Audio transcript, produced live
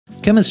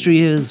Chemistry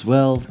is,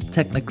 well,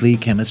 technically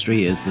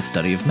chemistry is the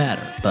study of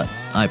matter, but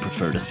I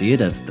prefer to see it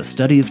as the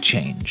study of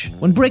change.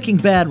 When Breaking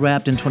Bad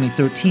wrapped in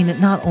 2013, it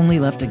not only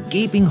left a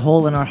gaping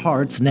hole in our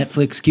hearts,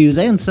 Netflix queues,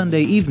 and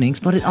Sunday evenings,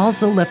 but it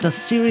also left us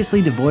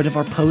seriously devoid of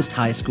our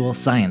post-high school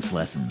science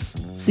lessons.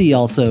 See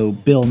also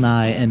Bill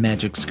Nye and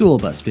Magic School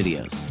Bus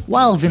videos.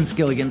 While Vince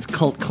Gilligan's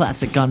cult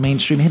classic gone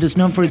mainstream hit is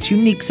known for its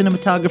unique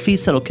cinematography,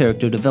 subtle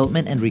character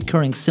development, and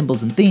recurring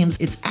symbols and themes,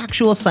 its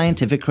actual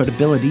scientific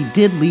credibility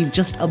did leave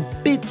just a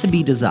bit to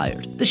be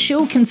desired. The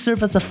show can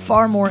serve as a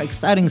far more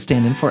exciting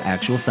stand-in for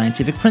actual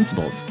scientific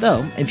principles,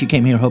 though if you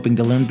came here hoping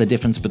to learn the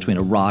difference between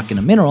a rock and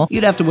a mineral,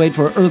 you'd have to wait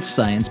for Earth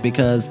science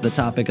because the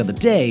topic of the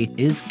day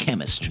is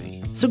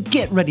chemistry. So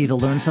get ready to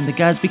learn something,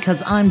 guys,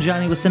 because I'm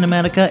Johnny with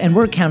Cinematica and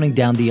we're counting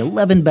down the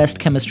 11 best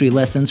chemistry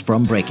lessons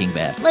from Breaking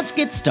Bad. Let's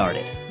get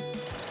started.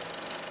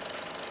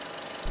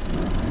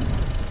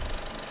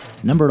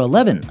 Number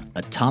 11.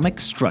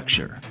 Atomic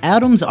structure.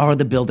 Atoms are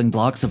the building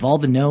blocks of all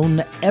the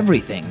known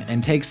everything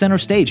and take center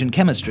stage in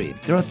chemistry.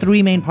 There are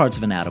three main parts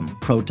of an atom: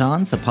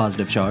 protons, a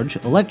positive charge;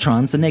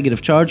 electrons, a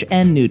negative charge;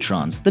 and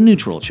neutrons, the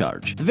neutral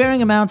charge. The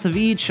varying amounts of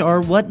each are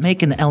what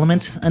make an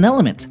element an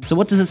element. So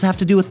what does this have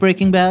to do with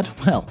Breaking Bad?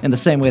 Well, in the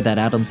same way that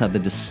atoms have the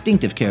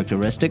distinctive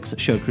characteristics,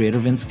 show creator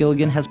Vince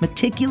Gilligan has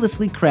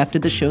meticulously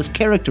crafted the show's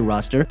character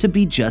roster to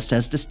be just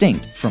as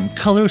distinct, from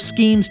color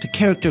schemes to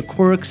character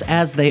quirks,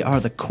 as they are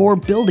the core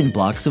building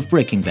blocks of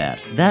Breaking Bad.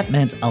 That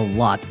meant a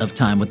lot of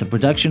time with the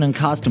production and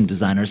costume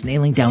designers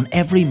nailing down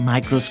every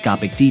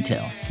microscopic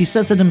detail. He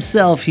says it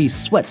himself, he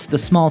sweats the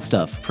small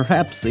stuff,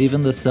 perhaps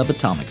even the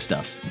subatomic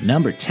stuff.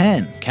 Number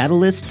 10.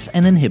 Catalysts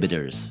and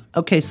inhibitors.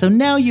 Okay, so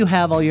now you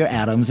have all your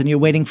atoms and you're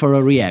waiting for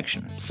a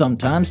reaction.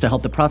 Sometimes, to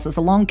help the process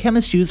along,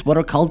 chemists use what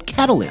are called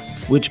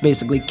catalysts, which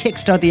basically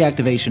kickstart the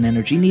activation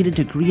energy needed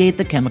to create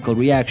the chemical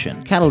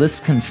reaction.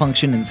 Catalysts can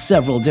function in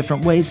several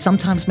different ways,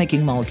 sometimes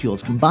making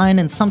molecules combine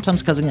and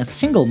sometimes causing a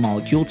single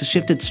molecule to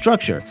shift its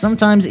structure,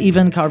 sometimes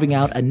even carving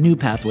out a new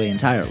pathway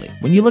entirely.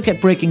 When you look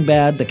at Breaking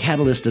Bad, the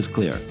catalyst is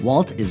clear.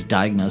 Walt is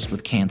diagnosed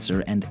with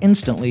cancer, and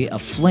instantly a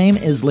flame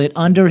is lit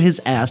under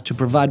his ass to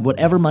provide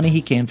whatever money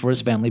he can for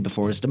his family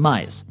before his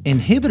demise.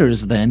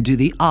 Inhibitors then do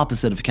the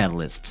opposite of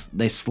catalysts.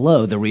 They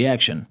slow the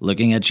reaction.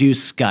 Looking at you,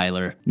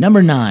 Skyler.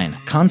 Number 9.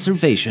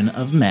 Conservation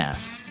of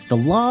mass. The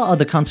law of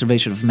the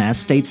conservation of mass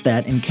states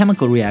that in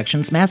chemical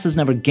reactions, mass is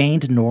never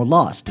gained nor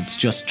lost. It's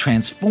just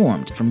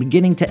transformed from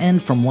beginning to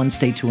end, from one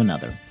state to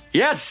another.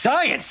 Yes,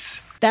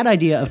 science! That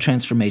idea of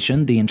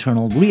transformation, the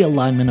internal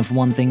realignment of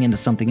one thing into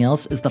something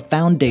else, is the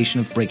foundation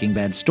of Breaking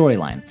Bad's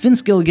storyline.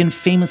 Vince Gilligan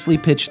famously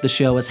pitched the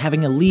show as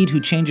having a lead who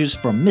changes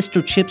from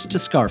Mr. Chips to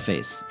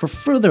Scarface. For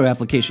further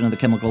application of the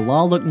chemical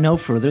law, look no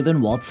further than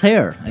Walt's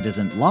hair. It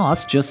isn't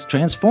lost, just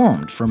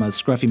transformed from a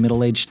scruffy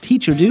middle-aged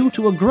teacher dude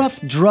to a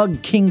gruff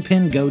drug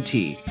kingpin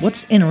goatee.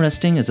 What's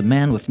interesting is a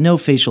man with no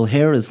facial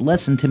hair is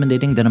less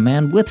intimidating than a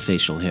man with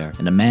facial hair,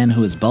 and a man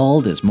who is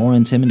bald is more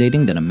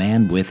intimidating than a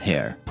man with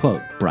hair.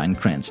 Quote, Bryan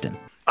Cranston.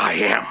 I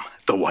am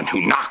the one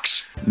who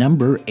knocks.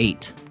 Number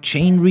 8.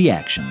 Chain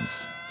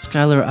reactions.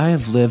 Skyler, I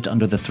have lived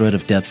under the threat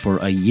of death for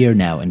a year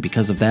now, and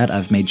because of that,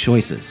 I've made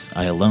choices.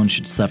 I alone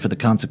should suffer the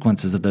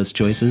consequences of those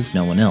choices,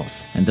 no one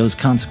else. And those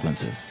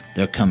consequences,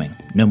 they're coming.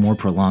 No more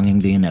prolonging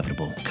the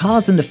inevitable.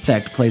 Cause and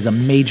effect plays a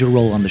major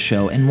role on the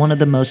show, and one of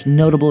the most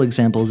notable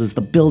examples is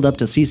the build-up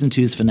to Season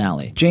 2's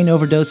finale. Jane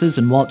overdoses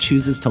and Walt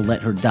chooses to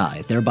let her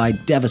die, thereby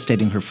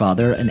devastating her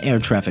father, an air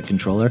traffic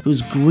controller,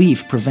 whose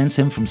grief prevents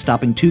him from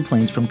stopping two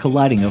planes from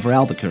colliding over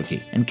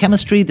Albuquerque. In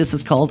chemistry, this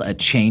is called a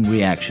chain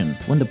reaction,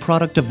 when the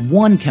product of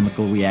one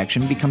chemical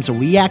reaction becomes a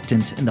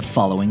reactant in the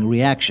following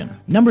reaction.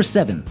 Number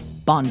 7.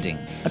 Bonding.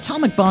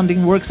 Atomic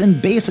bonding works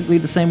in basically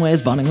the same way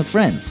as bonding with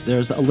friends.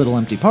 There's a little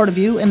empty part of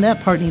you, and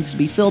that part needs to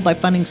be filled by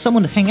finding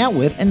someone to hang out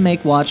with and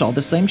make watch all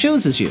the same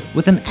shows as you.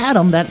 With an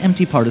atom, that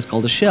empty part is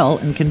called a shell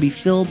and can be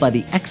filled by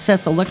the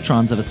excess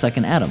electrons of a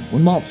second atom.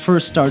 When Walt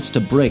first starts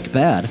to break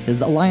bad,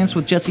 his alliance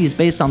with Jesse is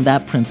based on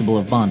that principle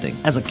of bonding.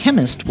 As a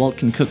chemist, Walt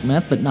can cook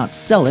meth but not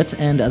sell it,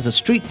 and as a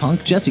street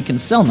punk, Jesse can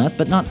sell meth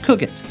but not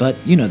cook it. But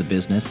you know the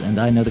business, and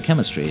I know the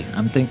chemistry.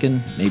 I'm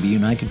thinking maybe you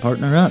and I could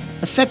partner up.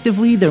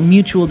 Effectively, their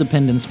mutual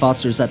dependence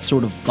fosters that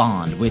sort of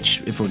bond,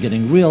 which, if we're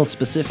getting real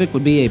specific,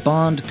 would be a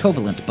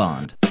bond-covalent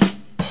bond.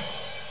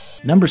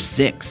 Number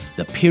 6.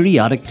 The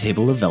periodic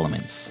table of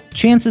elements.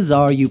 Chances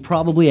are you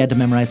probably had to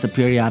memorize the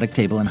periodic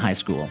table in high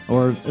school,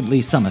 or at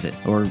least some of it,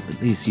 or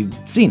at least you've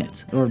seen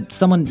it, or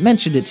someone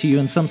mentioned it to you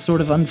in some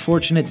sort of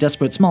unfortunate,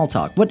 desperate small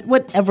talk.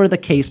 Whatever the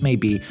case may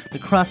be, the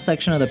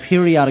cross-section of the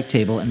periodic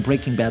table in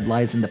Breaking Bad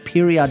lies in the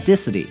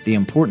periodicity, the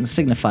important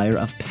signifier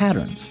of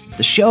patterns.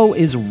 The show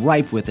is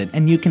ripe with it,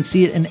 and you can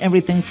see it in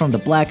everything from the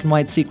black and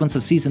white sequence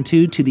of Season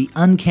 2 to the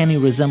uncanny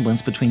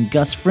resemblance between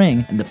Gus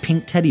Fring and the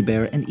pink teddy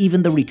bear, and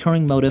even the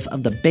recurring motif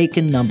of the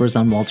bacon numbers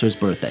on Walter's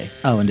birthday.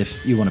 Oh, and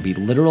if you want to be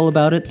literal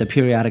about it, the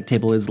periodic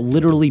table is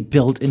literally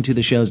built into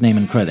the show's name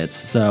and credits,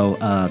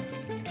 so,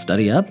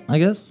 study up, I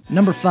guess?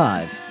 Number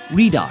 5.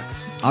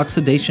 Redox,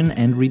 oxidation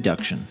and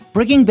reduction.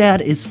 Breaking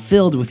Bad is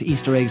filled with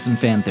Easter eggs and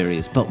fan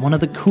theories, but one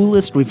of the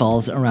coolest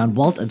revolves around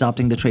Walt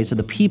adopting the traits of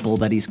the people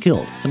that he's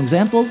killed. Some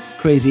examples?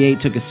 Crazy 8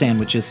 took a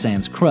sandwich's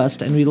sans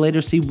crust, and we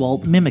later see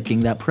Walt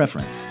mimicking that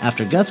preference.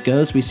 After Gus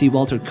goes, we see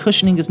Walter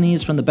cushioning his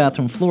knees from the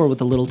bathroom floor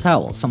with a little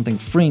towel, something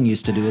Fring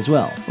used to do as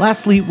well.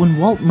 Lastly, when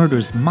Walt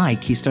murders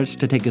Mike, he starts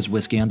to take his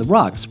whiskey on the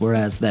rocks,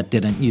 whereas that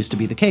didn't used to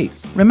be the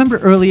case. Remember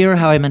earlier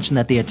how I mentioned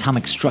that the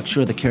atomic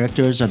structure of the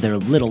characters are their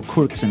little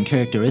quirks and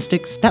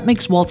characteristics? That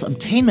makes Walt's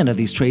obtainment of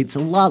these traits a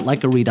lot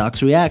like a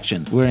redox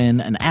reaction, wherein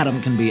an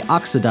atom can be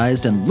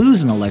oxidized and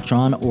lose an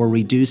electron, or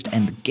reduced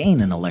and gain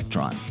an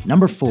electron.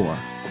 Number 4.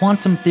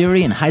 Quantum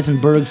theory and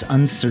Heisenberg's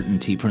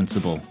uncertainty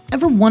principle.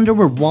 Ever wonder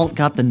where Walt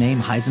got the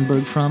name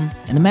Heisenberg from?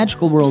 In the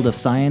magical world of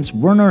science,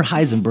 Werner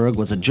Heisenberg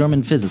was a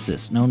German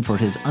physicist known for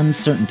his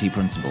uncertainty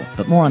principle,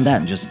 but more on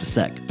that in just a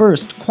sec.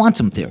 First,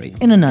 quantum theory.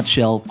 In a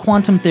nutshell,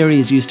 quantum theory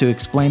is used to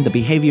explain the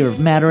behavior of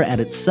matter at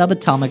its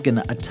subatomic and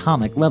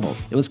atomic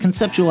levels. It was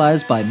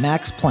conceptualized by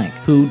Max Planck,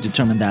 who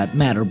determined that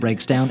matter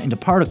breaks down into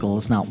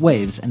particles, not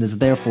waves, and is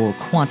therefore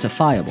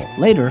quantifiable.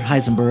 Later,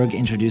 Heisenberg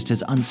introduced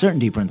his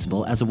uncertainty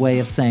principle as a way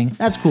of saying,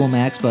 "That's cool,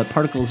 Max, but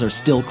particles are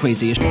still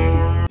crazy as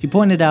shit." He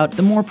pointed out,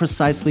 the more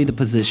precisely the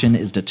position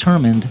is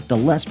determined, the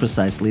less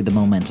precisely the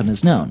momentum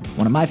is known.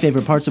 One of my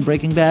favorite parts of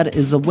Breaking Bad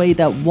is the way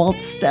that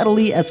Walt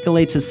steadily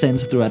escalates his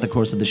sins throughout the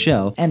course of the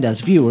show, and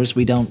as viewers,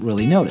 we don't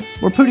really notice.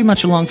 We're pretty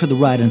much along for the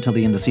ride until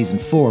the end of season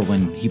 4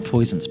 when he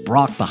poisons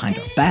Brock behind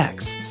our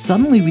backs.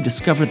 Suddenly we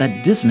discover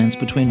that dissonance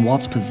between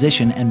Walt's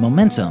position and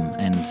momentum,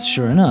 and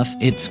sure enough,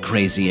 it's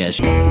crazy as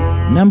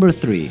shit. Number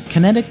 3.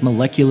 Kinetic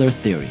molecular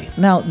theory.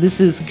 Now, this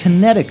is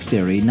kinetic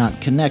theory, not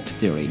connect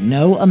theory.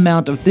 No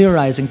amount of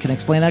theorizing can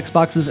explain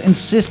Xbox's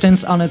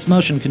insistence on its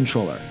motion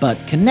controller, but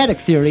kinetic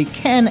theory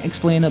can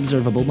explain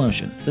observable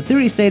motion. The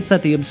theory states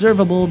that the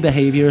observable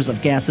behaviors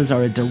of gases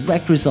are a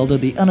direct result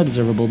of the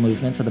unobservable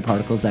movements of the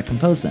particles that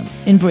compose them.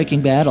 In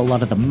Breaking Bad, a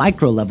lot of the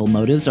micro-level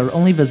motives are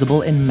only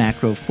visible in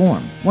macro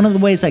form. One of the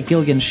ways that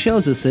Gilligan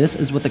shows us this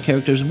is with the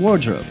characters'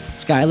 wardrobes.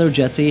 Skyler,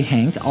 Jesse,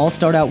 Hank all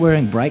start out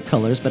wearing bright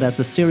colors, but as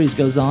the series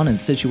goes on and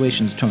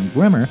situations turn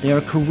grimmer, they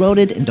are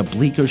corroded into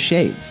bleaker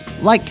shades.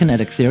 Like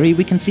kinetic theory,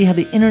 we can see how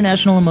the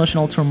international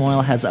emotional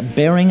turmoil has a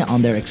bearing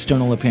on their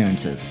external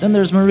appearances. Then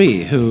there's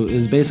Marie, who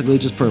is basically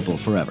just purple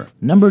forever.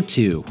 Number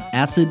 2.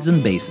 Acids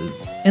and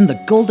bases. In the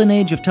golden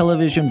age of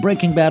television,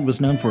 Breaking Bad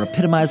was known for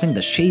epitomizing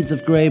the shades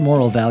of gray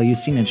moral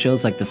values seen in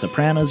shows like The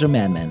Sopranos or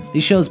Mad Men.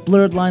 These shows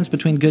blurred lines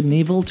between good and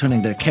evil,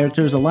 turning their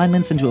characters'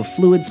 alignments into a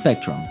fluid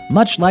spectrum.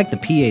 Much like the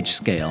pH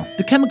scale,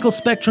 the chemical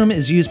spectrum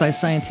is used by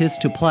scientists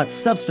to plot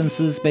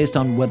substances based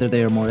on whether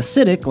they are more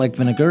acidic, like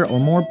vinegar,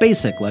 or more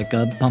basic, like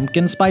a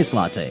pumpkin spice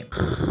latte.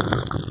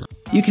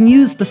 You can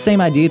use the same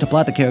idea to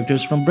plot the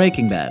characters from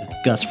Breaking Bad.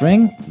 Gus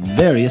Fring,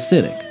 very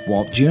acidic.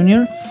 Walt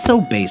Jr.,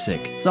 so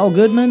basic. Saul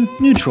Goodman,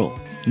 neutral.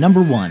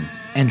 Number 1.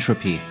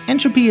 Entropy.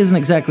 Entropy isn't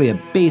exactly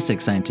a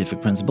basic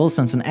scientific principle,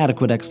 since an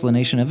adequate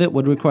explanation of it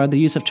would require the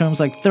use of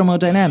terms like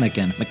thermodynamic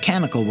and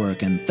mechanical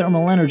work and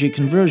thermal energy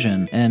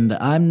conversion, and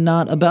I'm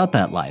not about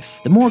that life.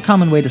 The more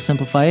common way to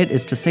simplify it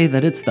is to say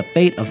that it's the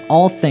fate of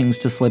all things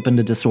to slip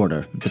into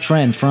disorder, the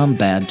trend from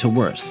bad to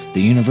worse.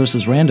 The universe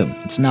is random.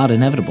 It's not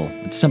inevitable.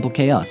 It's simple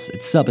chaos.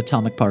 It's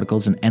subatomic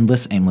particles in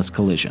endless, aimless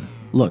collision.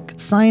 Look,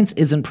 science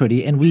isn't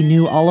pretty, and we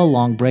knew all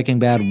along Breaking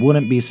Bad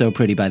wouldn't be so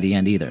pretty by the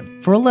end either.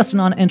 For a lesson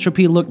on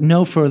entropy, look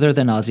no further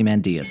than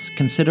Ozymandias,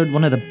 considered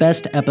one of the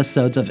best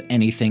episodes of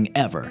anything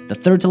ever. The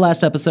third to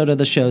last episode of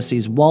the show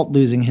sees Walt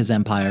losing his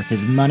empire,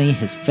 his money,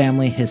 his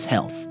family, his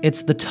health.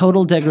 It's the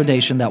total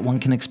degradation that one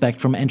can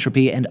expect from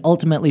entropy and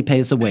ultimately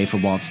paves the way for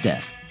Walt's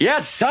death.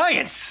 Yes,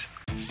 science!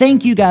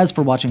 Thank you guys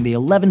for watching the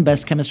 11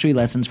 best chemistry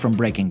lessons from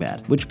Breaking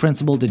Bad. Which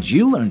principle did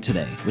you learn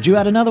today? Would you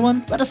add another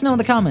one? Let us know in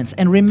the comments,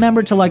 and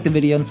remember to like the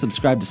video and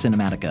subscribe to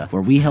Cinematica,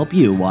 where we help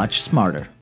you watch smarter.